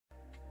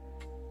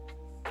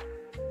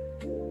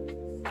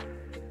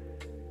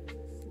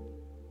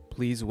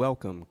Please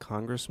welcome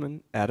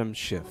Congressman Adam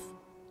Schiff.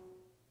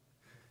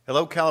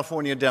 Hello,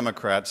 California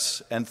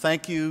Democrats, and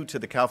thank you to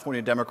the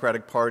California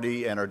Democratic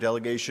Party and our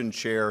delegation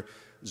chair,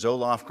 Zoe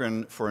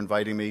Lofgren, for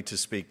inviting me to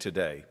speak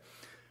today.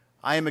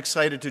 I am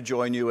excited to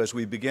join you as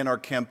we begin our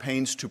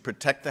campaigns to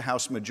protect the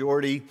House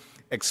majority,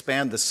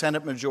 expand the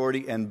Senate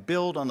majority, and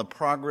build on the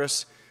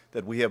progress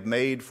that we have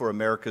made for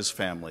America's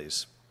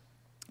families.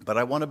 But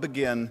I want to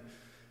begin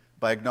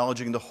by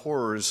acknowledging the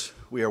horrors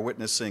we are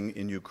witnessing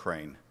in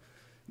Ukraine.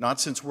 Not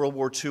since World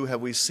War II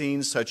have we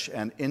seen such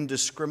an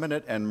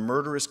indiscriminate and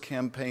murderous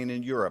campaign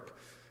in Europe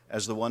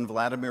as the one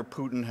Vladimir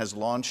Putin has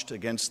launched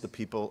against the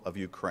people of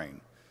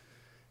Ukraine.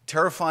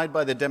 Terrified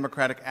by the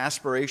democratic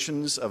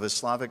aspirations of his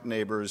Slavic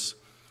neighbors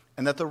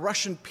and that the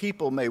Russian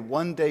people may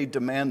one day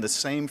demand the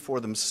same for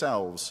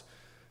themselves,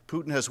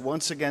 Putin has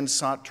once again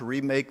sought to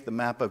remake the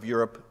map of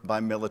Europe by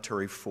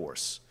military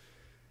force.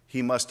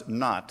 He must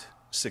not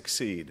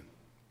succeed.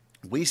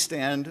 We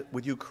stand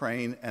with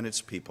Ukraine and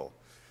its people,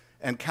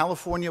 and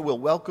California will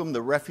welcome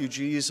the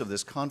refugees of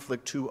this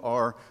conflict to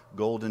our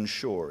golden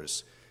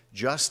shores.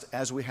 Just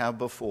as we have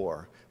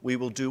before, we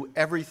will do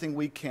everything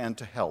we can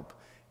to help.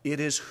 It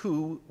is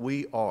who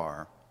we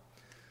are.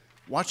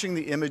 Watching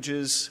the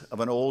images of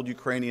an old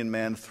Ukrainian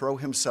man throw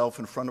himself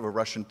in front of a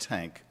Russian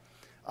tank,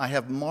 I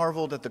have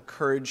marveled at the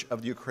courage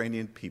of the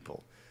Ukrainian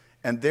people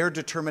and their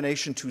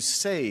determination to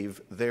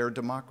save their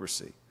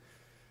democracy.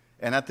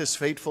 And at this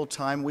fateful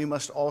time, we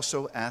must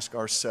also ask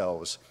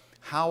ourselves,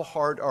 how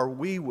hard are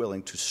we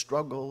willing to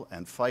struggle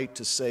and fight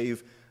to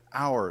save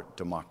our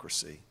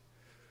democracy?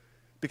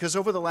 Because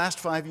over the last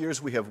 5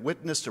 years, we have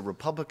witnessed a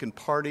Republican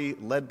Party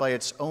led by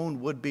its own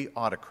would-be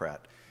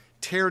autocrat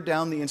tear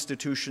down the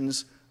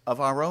institutions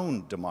of our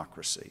own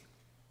democracy.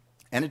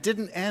 And it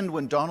didn't end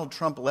when Donald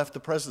Trump left the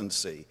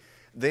presidency.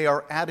 They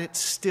are at it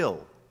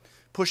still,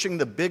 pushing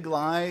the big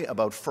lie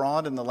about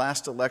fraud in the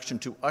last election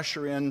to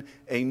usher in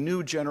a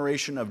new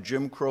generation of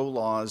Jim Crow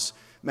laws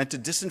meant to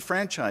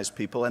disenfranchise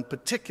people, and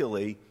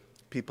particularly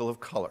people of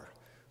color.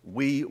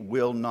 We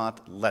will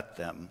not let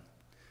them.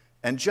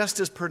 And just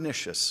as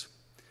pernicious,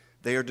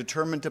 they are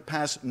determined to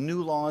pass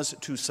new laws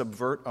to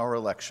subvert our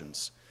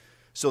elections,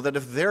 so that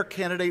if their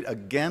candidate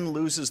again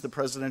loses the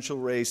presidential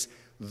race,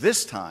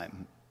 this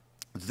time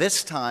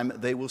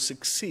they will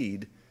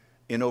succeed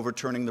in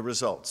overturning the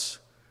results.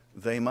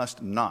 They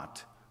must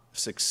not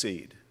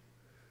succeed.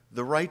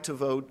 The right to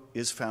vote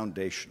is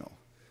foundational,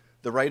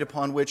 the right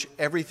upon which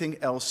everything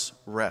else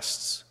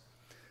rests.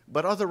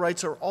 But other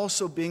rights are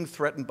also being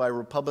threatened by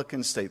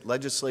Republican state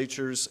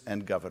legislatures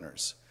and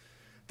governors.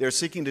 They're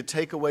seeking to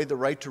take away the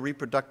right to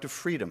reproductive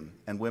freedom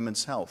and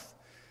women's health,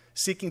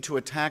 seeking to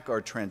attack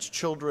our trans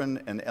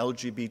children and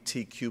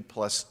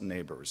LGBTQ+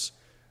 neighbors,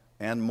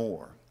 and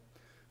more.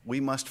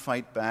 We must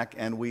fight back,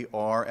 and we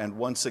are, and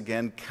once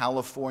again,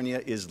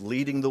 California is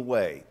leading the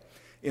way.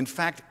 In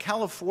fact,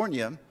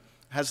 California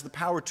has the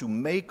power to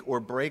make or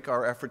break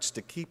our efforts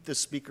to keep the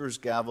Speaker's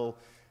gavel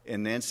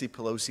in Nancy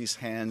Pelosi's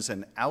hands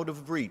and out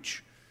of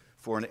reach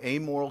for an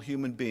amoral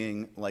human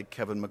being like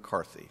Kevin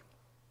McCarthy.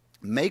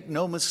 Make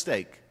no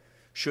mistake,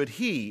 should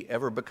he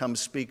ever become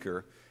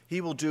Speaker, he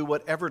will do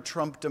whatever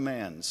Trump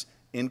demands,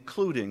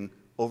 including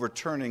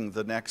overturning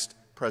the next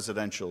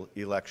presidential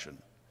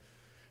election.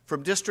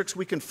 From districts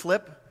we can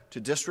flip to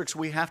districts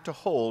we have to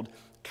hold,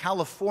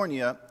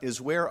 California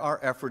is where our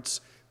efforts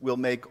will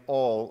make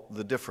all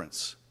the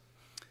difference.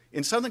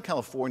 In Southern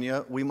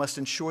California, we must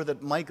ensure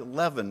that Mike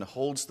Levin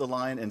holds the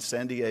line in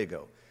San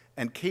Diego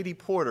and Katie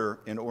Porter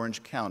in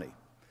Orange County.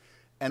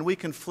 And we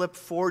can flip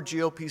 4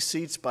 GOP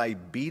seats by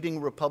beating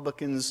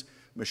Republicans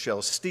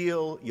Michelle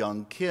Steele,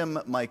 Young Kim,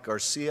 Mike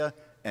Garcia,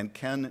 and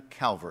Ken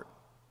Calvert.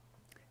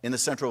 In the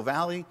Central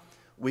Valley,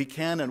 we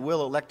can and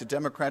will elect a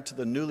Democrat to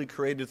the newly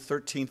created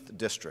 13th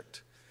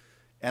District.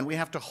 And we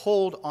have to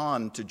hold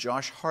on to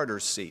Josh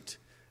Harder's seat,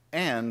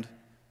 and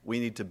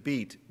we need to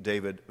beat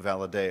David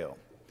Valadao.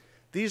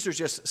 These are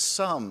just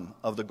some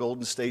of the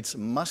Golden State's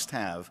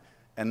must-have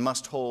and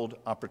must-hold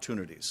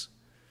opportunities.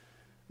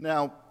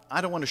 Now, I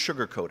don't want to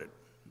sugarcoat it.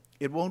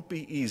 It won't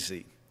be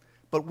easy.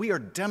 But we are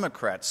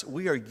Democrats.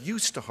 We are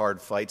used to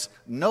hard fights.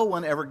 No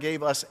one ever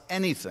gave us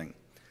anything.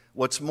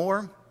 What's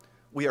more,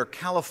 we are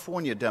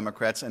California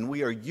Democrats, and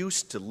we are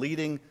used to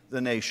leading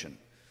the nation.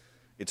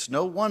 It's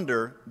no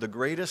wonder the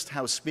greatest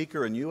House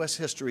Speaker in U.S.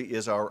 history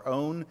is our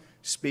own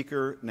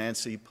Speaker,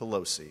 Nancy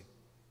Pelosi.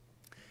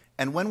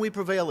 And when we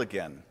prevail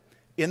again,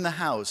 in the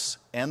House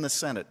and the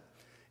Senate,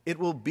 it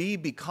will be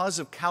because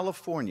of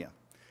California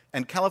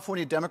and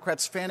California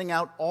Democrats fanning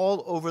out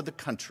all over the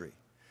country.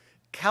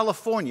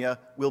 California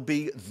will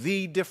be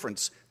the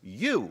difference.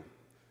 You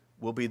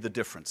will be the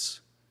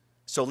difference.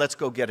 So let's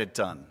go get it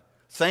done.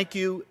 Thank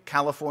you,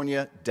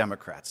 California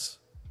Democrats.